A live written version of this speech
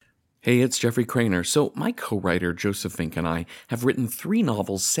Hey, it's Jeffrey Craner. So, my co-writer Joseph Fink and I have written 3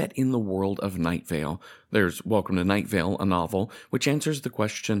 novels set in the world of Night Vale. There's Welcome to Night Vale, a novel which answers the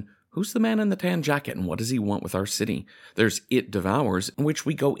question, who's the man in the tan jacket and what does he want with our city? There's It Devours, in which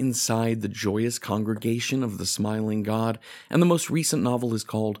we go inside the joyous congregation of the smiling God. And the most recent novel is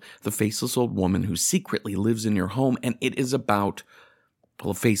called The Faceless Old Woman Who Secretly Lives in Your Home, and it is about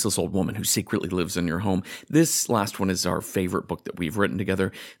a faceless old woman who secretly lives in your home. This last one is our favorite book that we've written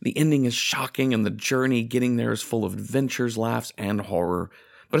together. The ending is shocking, and the journey getting there is full of adventures, laughs, and horror.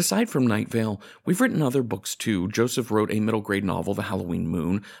 But aside from Night Vale, we've written other books too. Joseph wrote a middle grade novel, The Halloween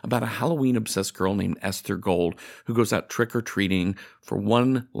Moon, about a Halloween-obsessed girl named Esther Gold who goes out trick-or-treating for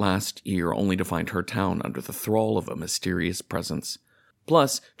one last year only to find her town under the thrall of a mysterious presence.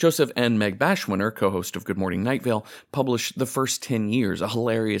 Plus, Joseph and Meg Bashwinner, co-host of Good Morning Night Vale, published The First 10 Years, a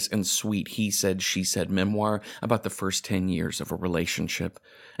hilarious and sweet he said, she said memoir about the first 10 years of a relationship.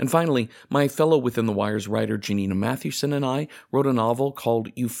 And finally, my fellow Within the Wires writer Janina Mathewson and I wrote a novel called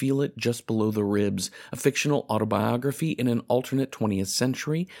You Feel It Just Below the Ribs, a fictional autobiography in an alternate 20th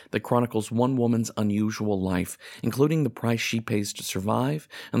century that chronicles one woman's unusual life, including the price she pays to survive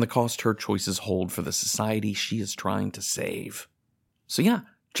and the cost her choices hold for the society she is trying to save. So yeah,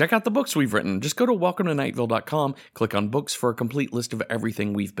 check out the books we've written. Just go to welcometonightvale.com, click on books for a complete list of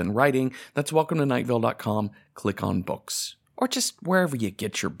everything we've been writing. That's welcometonightvale.com, click on books. Or just wherever you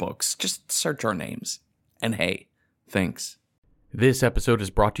get your books, just search our names. And hey, thanks. This episode is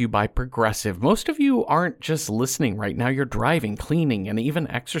brought to you by Progressive. Most of you aren't just listening right now, you're driving, cleaning, and even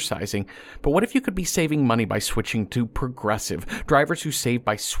exercising. But what if you could be saving money by switching to Progressive? Drivers who save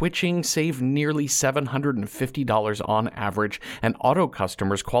by switching save nearly $750 on average, and auto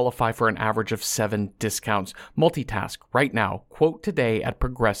customers qualify for an average of 7 discounts. Multitask right now. Quote today at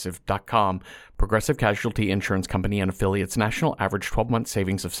Progressive.com. Progressive Casualty Insurance Company and affiliates. National average 12-month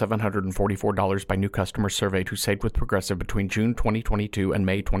savings of $744 by new customers surveyed who saved with Progressive between June 2022 and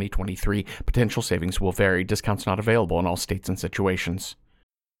May 2023. Potential savings will vary. Discounts not available in all states and situations.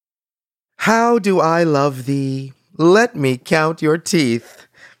 How do I love thee? Let me count your teeth.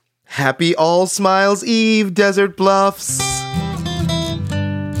 Happy All Smiles Eve, Desert Bluffs.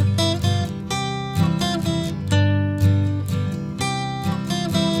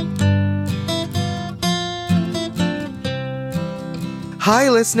 Hi,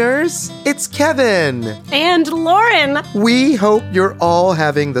 listeners. It's Kevin. And Lauren. We hope you're all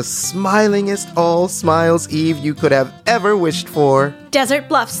having the smilingest All Smiles Eve you could have ever wished for. Desert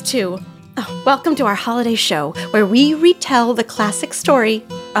Bluffs, too. Oh, welcome to our holiday show, where we retell the classic story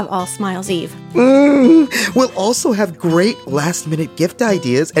of All Smiles Eve. We'll also have great last-minute gift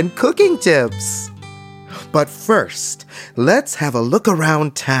ideas and cooking tips. But first, let's have a look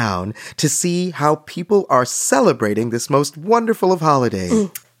around town to see how people are celebrating this most wonderful of holidays.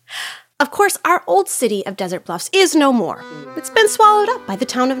 Of course, our old city of Desert Bluffs is no more. It's been swallowed up by the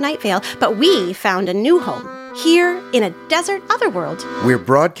town of Night Vale, but we found a new home here in a desert otherworld. We're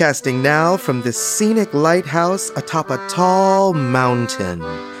broadcasting now from this scenic lighthouse atop a tall mountain,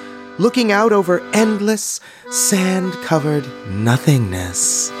 looking out over endless, sand-covered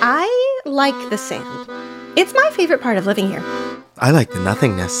nothingness. I like the sand. It's my favorite part of living here. I like the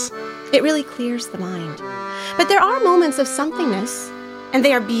nothingness. It really clears the mind. But there are moments of somethingness, and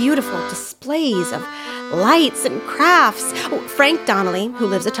they are beautiful displays of lights and crafts. Frank Donnelly, who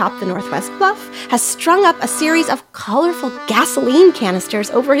lives atop the Northwest Bluff, has strung up a series of colorful gasoline canisters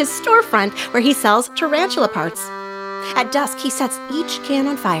over his storefront where he sells tarantula parts. At dusk, he sets each can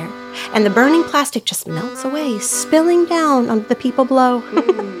on fire, and the burning plastic just melts away, spilling down on the people below.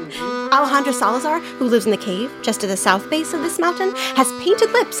 Alejandra Salazar, who lives in the cave just to the south base of this mountain, has painted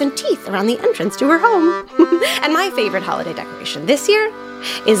lips and teeth around the entrance to her home. And my favorite holiday decoration this year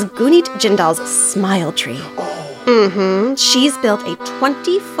is Gunit Jindal's smile tree. She's built a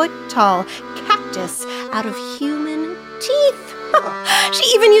 20-foot-tall cactus out of human teeth.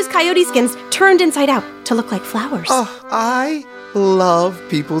 She even used coyote skins turned inside out to look like flowers. Oh, I love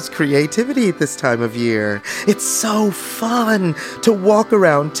people's creativity at this time of year. It's so fun to walk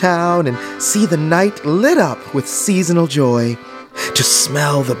around town and see the night lit up with seasonal joy, to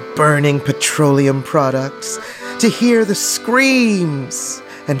smell the burning petroleum products, to hear the screams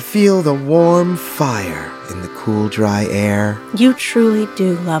and feel the warm fire in the cool, dry air. You truly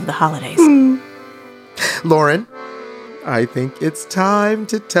do love the holidays. Lauren, I think it's time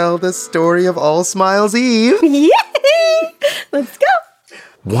to tell the story of All Smiles Eve. Yay! Let's go.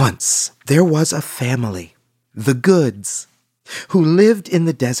 Once, there was a family, the Goods, who lived in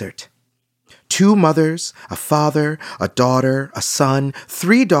the desert. 2 mothers, a father, a daughter, a son,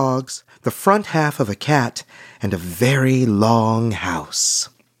 3 dogs, the front half of a cat, and a very long house.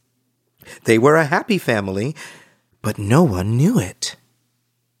 They were a happy family, but no one knew it.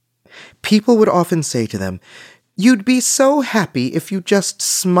 People would often say to them, "You'd be so happy if you just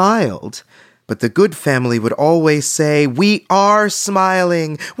smiled." But the good family would always say, "We are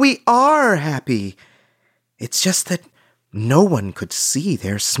smiling. We are happy." It's just that no one could see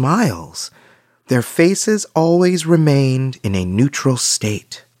their smiles. Their faces always remained in a neutral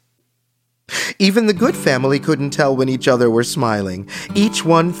state. Even the good family couldn't tell when each other were smiling. Each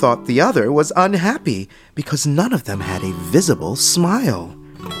one thought the other was unhappy because none of them had a visible smile.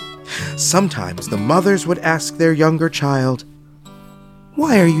 Sometimes the mothers would ask their younger child,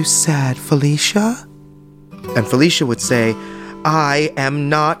 "Why are you sad, Felicia?" And Felicia would say, "I am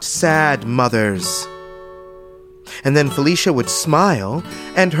not sad, mothers." And then Felicia would smile,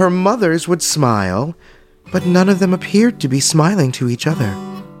 and her mothers would smile, but none of them appeared to be smiling to each other,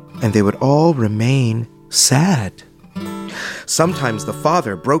 and they would all remain sad. Sometimes the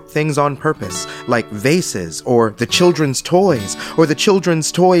father broke things on purpose, like vases, or the children's toys, or the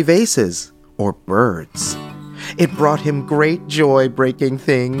children's toy vases, or birds. It brought him great joy breaking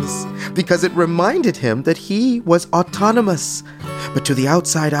things, because it reminded him that he was autonomous. But to the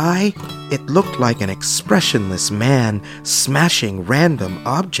outside eye, it looked like an expressionless man smashing random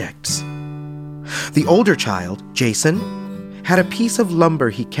objects. The older child, Jason, had a piece of lumber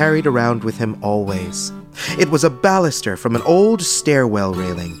he carried around with him always. It was a baluster from an old stairwell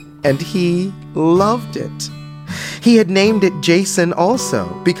railing, and he loved it. He had named it Jason also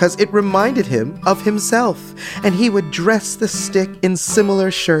because it reminded him of himself, and he would dress the stick in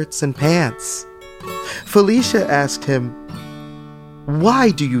similar shirts and pants. Felicia asked him, "Why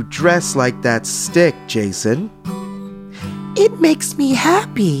do you dress like that stick, Jason?" "It makes me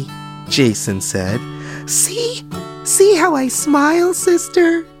happy," Jason said. See how I smile,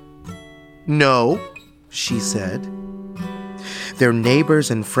 sister?" "No," she said. Their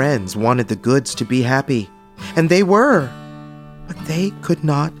neighbors and friends wanted the Goods to be happy, and they were, but they could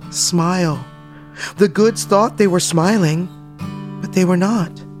not smile. The Goods thought they were smiling, but they were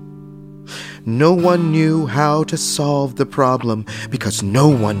not. No one knew how to solve the problem because no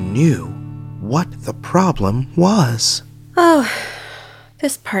one knew what the problem was. Oh,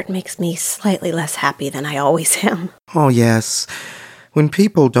 this part makes me slightly less happy than I always am. Oh, yes. When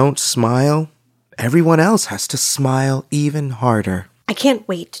people don't smile, everyone else has to smile even harder. I can't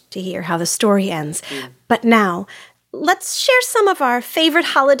wait to hear how the story ends. But now, let's share some of our favorite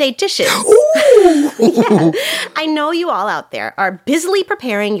holiday dishes. Yeah. I know you all out there are busily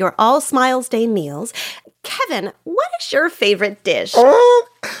preparing your All Smiles Day meals. Kevin, what is your favorite dish?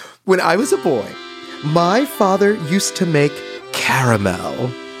 When I was a boy, my father used to make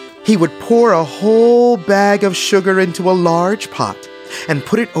caramel. He would pour a whole bag of sugar into a large pot and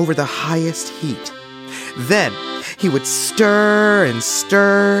put it over the highest heat. Then he would stir and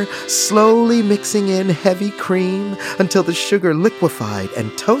stir, slowly mixing in heavy cream until the sugar liquefied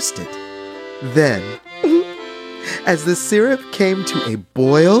and toasted. Then, as the syrup came to a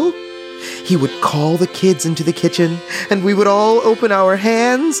boil, he would call the kids into the kitchen, and we would all open our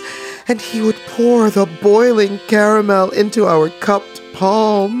hands, and he would pour the boiling caramel into our cupped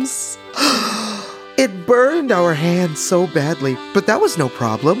palms. It burned our hands so badly, but that was no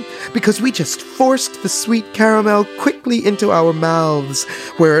problem, because we just forced the sweet caramel quickly into our mouths,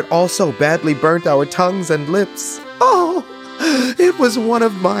 where it also badly burnt our tongues and lips. Oh, it was one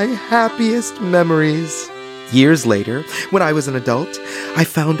of my happiest memories. Years later, when I was an adult, I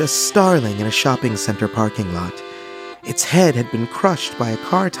found a starling in a shopping center parking lot. Its head had been crushed by a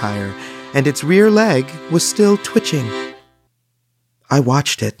car tire, and its rear leg was still twitching. I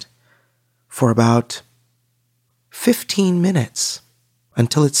watched it for about 15 minutes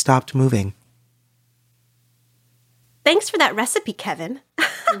until it stopped moving. Thanks for that recipe, Kevin.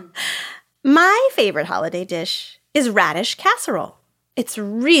 My favorite holiday dish is radish casserole. It's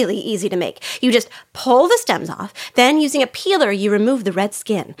really easy to make. You just pull the stems off, then using a peeler you remove the red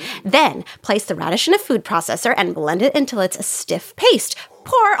skin. Then place the radish in a food processor and blend it until it's a stiff paste.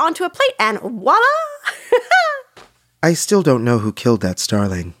 Pour onto a plate and voila! I still don't know who killed that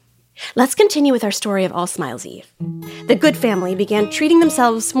starling. Let's continue with our story of All Smiles Eve. The Good family began treating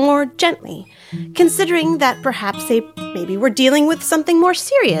themselves more gently, considering that perhaps they maybe were dealing with something more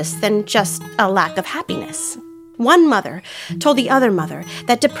serious than just a lack of happiness. One mother told the other mother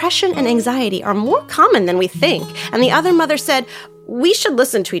that depression and anxiety are more common than we think, and the other mother said, "We should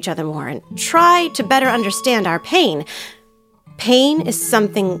listen to each other more and try to better understand our pain. Pain is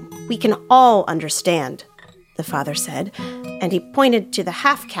something we can all understand," the father said, and he pointed to the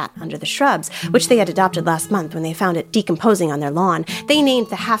half-cat under the shrubs, which they had adopted last month when they found it decomposing on their lawn. They named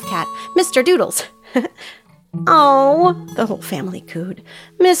the half-cat Mr. Doodles. "Oh," the whole family cooed,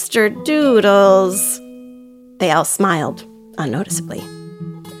 "Mr. Doodles." They all smiled, unnoticeably.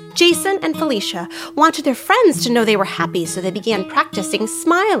 Jason and Felicia wanted their friends to know they were happy, so they began practicing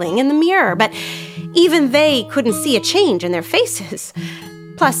smiling in the mirror, but even they couldn't see a change in their faces.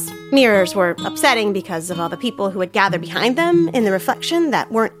 Plus, mirrors were upsetting because of all the people who had gathered behind them in the reflection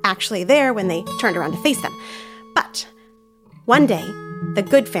that weren't actually there when they turned around to face them. But one day, the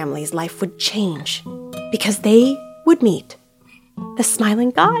Good family's life would change because they would meet the smiling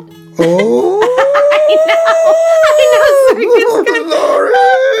God. Oh! I know, Circus. Lauren!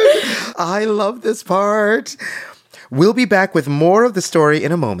 I love this part. We'll be back with more of the story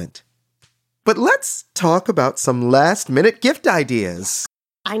in a moment. But let's talk about some last-minute gift ideas.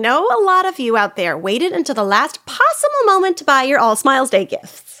 I know a lot of you out there waited until the last possible moment to buy your All Smiles Day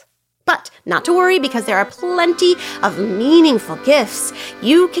gifts. But not to worry, because there are plenty of meaningful gifts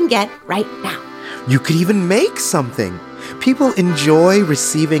you can get right now. You could even make something. People enjoy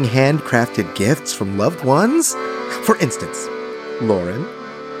receiving handcrafted gifts from loved ones. For instance, Lauren,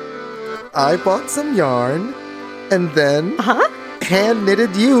 I bought some yarn and then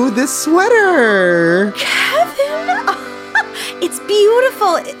hand-knitted you this sweater. Kevin! It's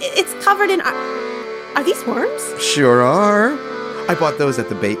beautiful. It's covered in... Are these worms? Sure are. I bought those at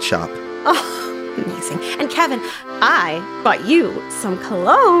the bait shop. Oh, amazing. And Kevin, I bought you some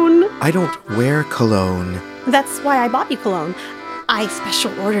cologne. I don't wear cologne. That's why I bought you cologne. I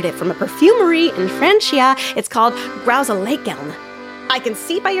special ordered it from a perfumery in Francia. It's called Grauseleken. I can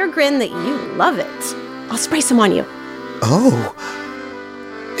see by your grin that you love it. I'll spray some on you. Oh,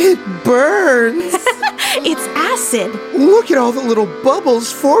 it burns. It's acid. Look at all the little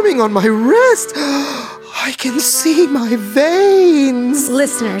bubbles forming on my wrist. I can see my veins.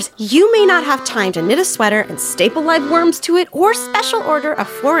 Listeners, you may not have time to knit a sweater and staple live worms to it or special order a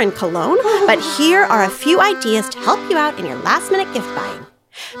foreign cologne, but here are a few ideas to help you out in your last-minute gift buying.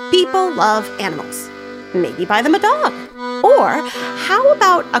 People love animals. Maybe buy them a dog. Or how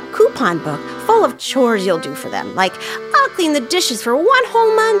about a coupon book full of chores you'll do for them, like I'll clean the dishes for 1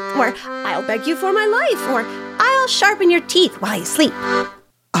 whole month, or I'll beg you for my life, or I'll sharpen your teeth while you sleep.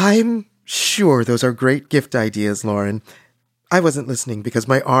 I'm sure those are great gift ideas, Lauren. I wasn't listening because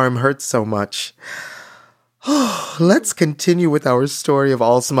my arm hurts so much. Let's continue with our story of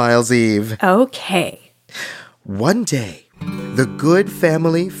All Smiles Eve. Okay. One day, the Good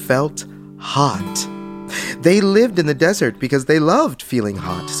family felt hot. They lived in the desert because they loved feeling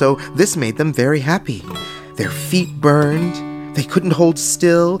hot, so this made them very happy. Their feet burned. They couldn't hold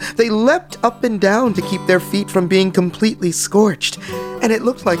still. They leapt up and down to keep their feet from being completely scorched, and it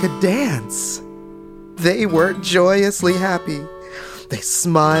looked like a dance. They were joyously happy. They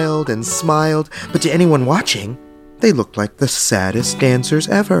smiled and smiled, but to anyone watching, they looked like the saddest dancers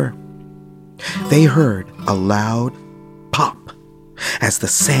ever. They heard a loud pop as the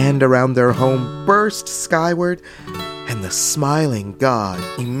sand around their home burst skyward and the smiling God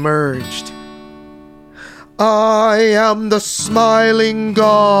emerged. "I am the smiling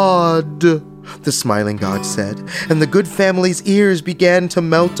God," the smiling God said, and the Good family's ears began to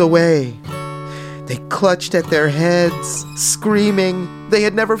melt away. They clutched at their heads, screaming. They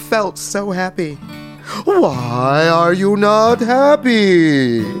had never felt so happy. "Why are you not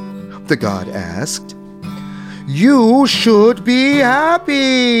happy?" the God asked. "You should be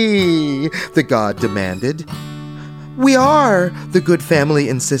happy," the God demanded. "We are," the Good family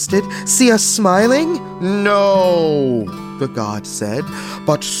insisted. "See us smiling?" "No," the God said,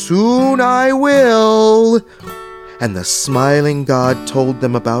 "but soon I will." And the smiling God told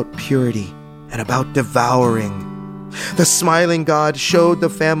them about purity and about devouring. The smiling God showed the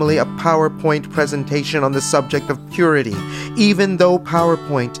family a PowerPoint presentation on the subject of purity, even though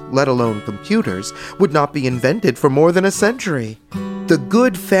PowerPoint, let alone computers, would not be invented for more than a century. The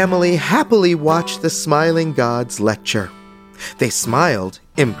Good family happily watched the smiling God's lecture. They smiled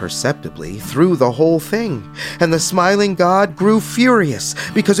imperceptibly through the whole thing, and the smiling God grew furious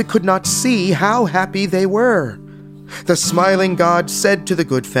because it could not see how happy they were. The smiling God said to the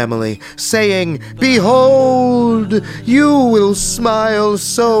Good family, saying, "Behold, you will smile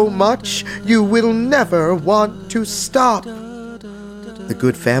so much you will never want to stop." The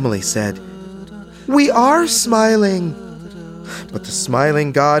Good family said, "We are smiling." But the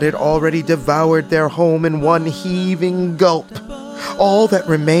smiling God had already devoured their home in one heaving gulp. All that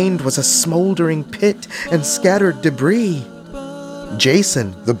remained was a smoldering pit and scattered debris.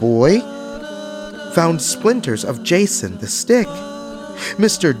 Jason, the boy, found splinters of Jason, the stick.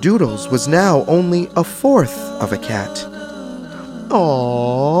 Mr. Doodles was now only a fourth of a cat.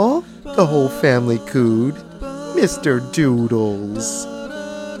 "Aww," the whole family cooed. "Mr. Doodles."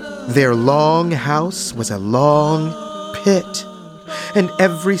 Their long house was a long pit, and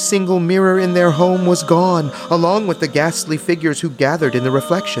every single mirror in their home was gone, along with the ghastly figures who gathered in the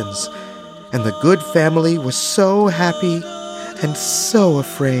reflections. And the good family was so happy and so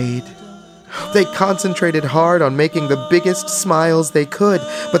afraid. They concentrated hard on making the biggest smiles they could,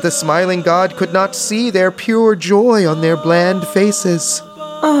 but the smiling God could not see their pure joy on their bland faces.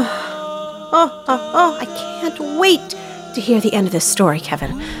 I can't wait to hear the end of this story,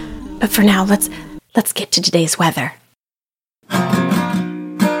 Kevin. But for now, let's get to today's weather.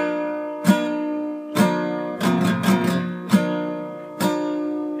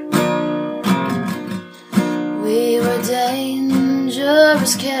 We were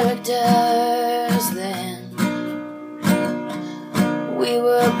dangerous characters then. We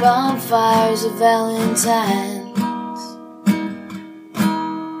were bonfires of Valentines.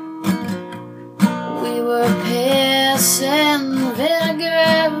 We were piss and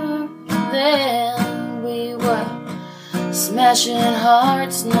vinegar then. We were smashing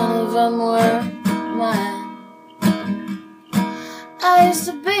hearts, none of them were mine. I used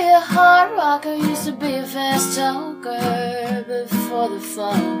to be a hard rocker, used to be a fast talker before the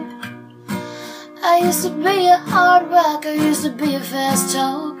fall. I used to be a hard rocker, used to be a fast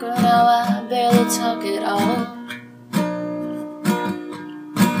talker, now I barely talk at all.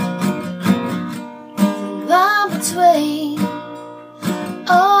 The line between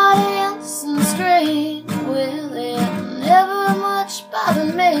audience and screen, well, it never much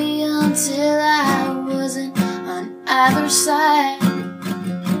bothered me until I wasn't on either side.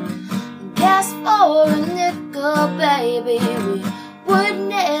 Ask for a nickel, baby, we would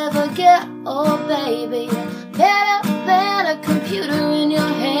never get old, baby. Better than a computer in your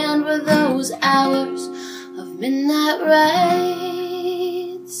hand with those hours of midnight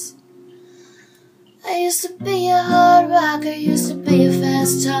rides. I used to be a hard rocker, used to be a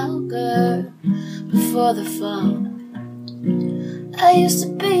fast talker before the fall. I used to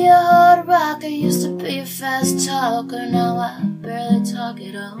be a hard rocker, used to be a fast talker, now I barely talk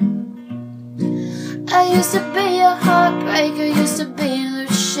at all. I used to be a heartbreaker, used to be a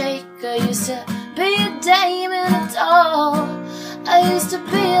shaker, used to be a dame and a doll. I used to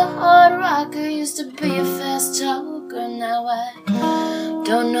be a hard rocker, used to be a fast talker, now I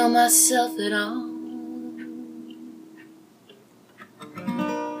don't know myself at all.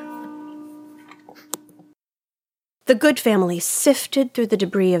 The Good family sifted through the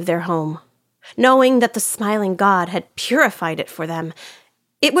debris of their home, knowing that the smiling God had purified it for them.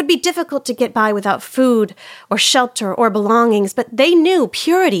 It would be difficult to get by without food or shelter or belongings, but they knew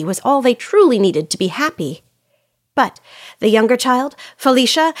purity was all they truly needed to be happy. But the younger child,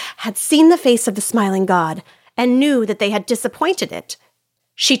 Felicia, had seen the face of the smiling God and knew that they had disappointed it.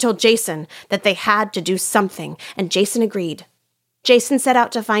 She told Jason that they had to do something, and Jason agreed. Jason set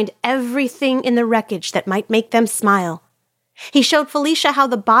out to find everything in the wreckage that might make them smile. He showed Felicia how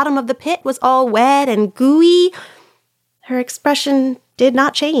the bottom of the pit was all wet and gooey. Her expression did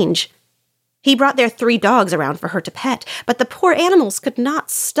not change. He brought their 3 dogs around for her to pet, but the poor animals could not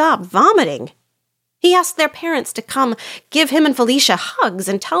stop vomiting. He asked their parents to come give him and Felicia hugs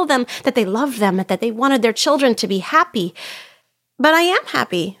and tell them that they loved them and that they wanted their children to be happy. "But I am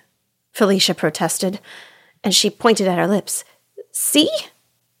happy," Felicia protested, and she pointed at her lips. "See?"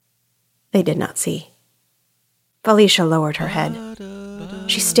 They did not see. Felicia lowered her head.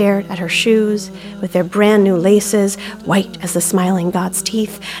 She stared at her shoes with their brand new laces, white as the smiling God's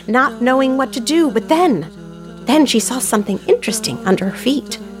teeth, not knowing what to do. But then she saw something interesting under her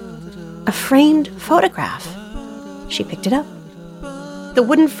feet. A framed photograph. She picked it up. The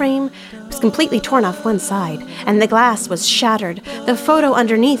wooden frame was completely torn off one side, and the glass was shattered. The photo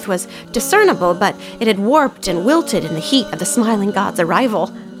underneath was discernible, but it had warped and wilted in the heat of the smiling God's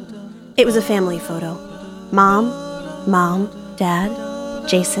arrival. It was a family photo. Mom, Dad,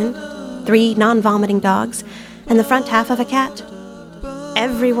 Jason, 3 non-vomiting dogs, and the front half of a cat.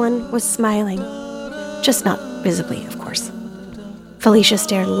 Everyone was smiling, just not visibly, of course. Felicia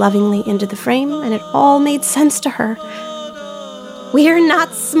stared lovingly into the frame, and it all made sense to her. "We're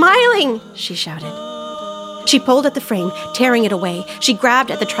not smiling!" she shouted. She pulled at the frame, tearing it away. She grabbed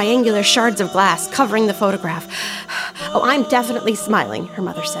at the triangular shards of glass covering the photograph. "Oh, I'm definitely smiling," her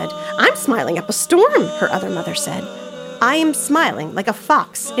mother said. "I'm smiling up a storm," her other mother said. "I am smiling like a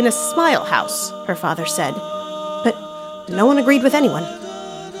fox in a smile house," her father said. But no one agreed with anyone.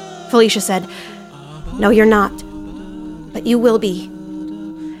 Felicia said, "No, you're not. But you will be."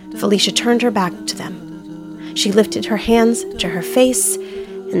 Felicia turned her back to them. She lifted her hands to her face,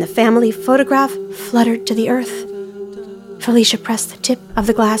 and the family photograph fluttered to the earth. Felicia pressed the tip of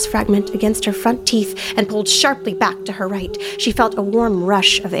the glass fragment against her front teeth and pulled sharply back to her right. She felt a warm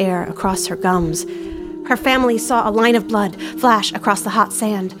rush of air across her gums. Her family saw a line of blood flash across the hot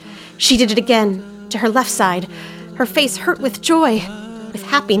sand. She did it again, to her left side. Her face hurt with joy, with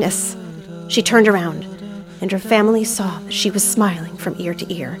happiness. She turned around, and her family saw that she was smiling from ear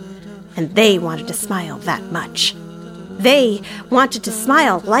to ear, and they wanted to smile that much. They wanted to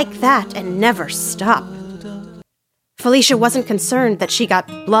smile like that and never stop. Felicia wasn't concerned that she got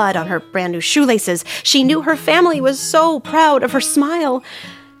blood on her brand new shoelaces. She knew her family was so proud of her smile.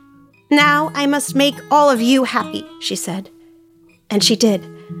 "Now I must make all of you happy," she said. And she did.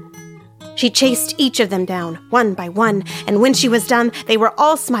 She chased each of them down, one by one, and when she was done, they were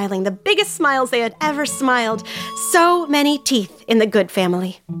all smiling, the biggest smiles they had ever smiled. So many teeth in the Good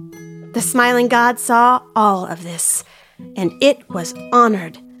family. The smiling God saw all of this, and it was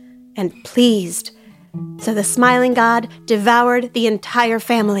honored and pleased. So the smiling God devoured the entire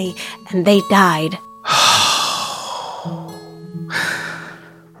family, and they died.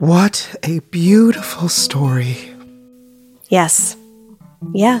 What a beautiful story. Yes.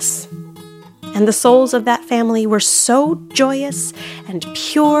 Yes. And the souls of that family were so joyous and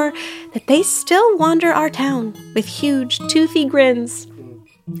pure that they still wander our town with huge, toothy grins.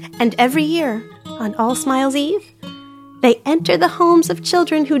 And every year, on All Smiles Eve, they enter the homes of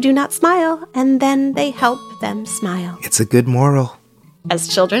children who do not smile, and then they help them smile. It's a good moral. As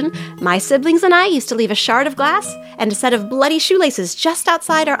children, my siblings and I used to leave a shard of glass and a set of bloody shoelaces just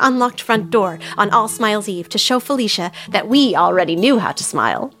outside our unlocked front door on All Smiles Eve to show Felicia that we already knew how to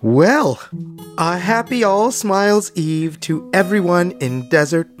smile. Well, a happy All Smiles Eve to everyone in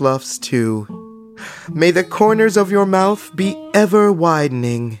Desert Bluffs too. May the corners of your mouth be ever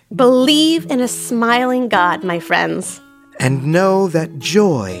widening. Believe in a smiling God, my friends. And know that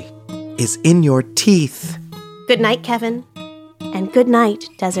joy is in your teeth. Good night, Kevin. And good night,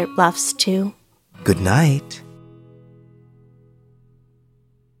 Desert Bluffs too. Good night.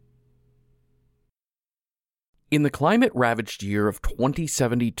 In the climate-ravaged year of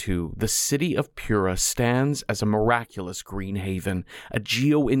 2072, the city of Pura stands as a miraculous green haven, a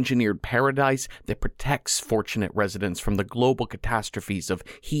geo-engineered paradise that protects fortunate residents from the global catastrophes of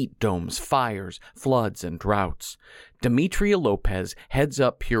heat domes, fires, floods, and droughts. Demetria Lopez heads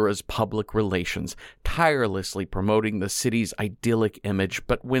up Pura's public relations, tirelessly promoting the city's idyllic image,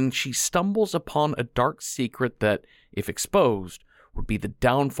 but when she stumbles upon a dark secret that, if exposed, would be the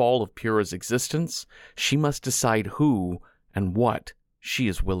downfall of Pura's existence, she must decide who and what she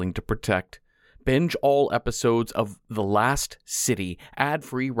is willing to protect. Binge all episodes of The Last City,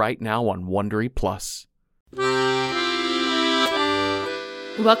 ad-free right now on Wondery Plus.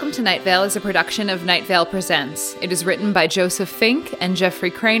 Welcome to Night Vale is a production of Night Vale Presents. It is written by Joseph Fink and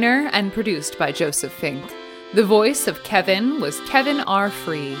Jeffrey Craner and produced by Joseph Fink. The voice of Kevin was Kevin R.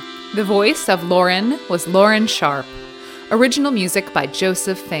 Free. The voice of Lauren was Lauren Sharp. Original music by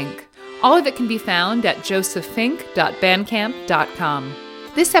Joseph Fink. All of it can be found at joseph.fink.bandcamp.com.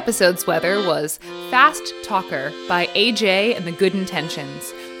 This episode's weather was Fast Talker by AJ and the Good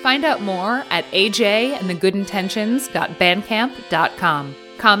Intentions. Find out more at ajandthegooడింtentions.bandcamp.com.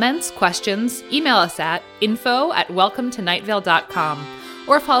 Comments, questions, email us at info@welcometonightvale.com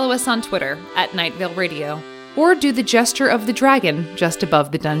or follow us on Twitter at Night Vale Radio, or do the gesture of the dragon just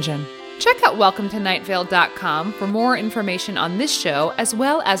above the dungeon. Check out welcometonightvale.com for more information on this show, as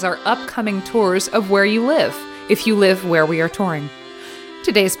well as our upcoming tours of where you live, if you live where we are touring.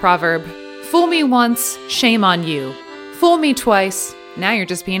 Today's proverb: fool me once, shame on you. Fool me twice, now you're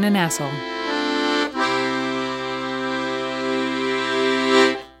just being an asshole.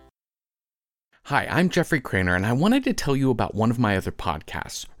 Hi, I'm Jeffrey Craner, and I wanted to tell you about one of my other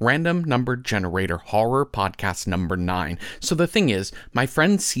podcasts, Random Number Generator Horror Podcast number 9. So the thing is, my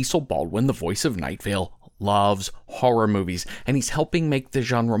friend Cecil Baldwin, the voice of Night Vale, loves horror movies, and he's helping make the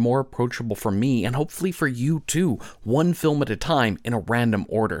genre more approachable for me and hopefully for you too, one film at a time in a random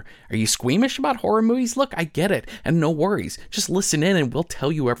order. Are you squeamish about horror movies? Look, I get it, and no worries. Just listen in and we'll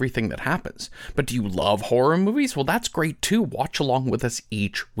tell you everything that happens. But do you love horror movies? Well, that's great too. Watch along with us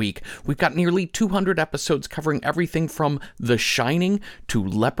each week. We've got nearly 200 episodes covering everything from The Shining to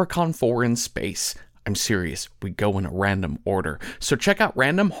Leprechaun 4 in Space. I'm serious, we go in a random order. So check out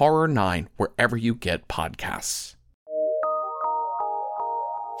Random Horror 9 wherever you get podcasts.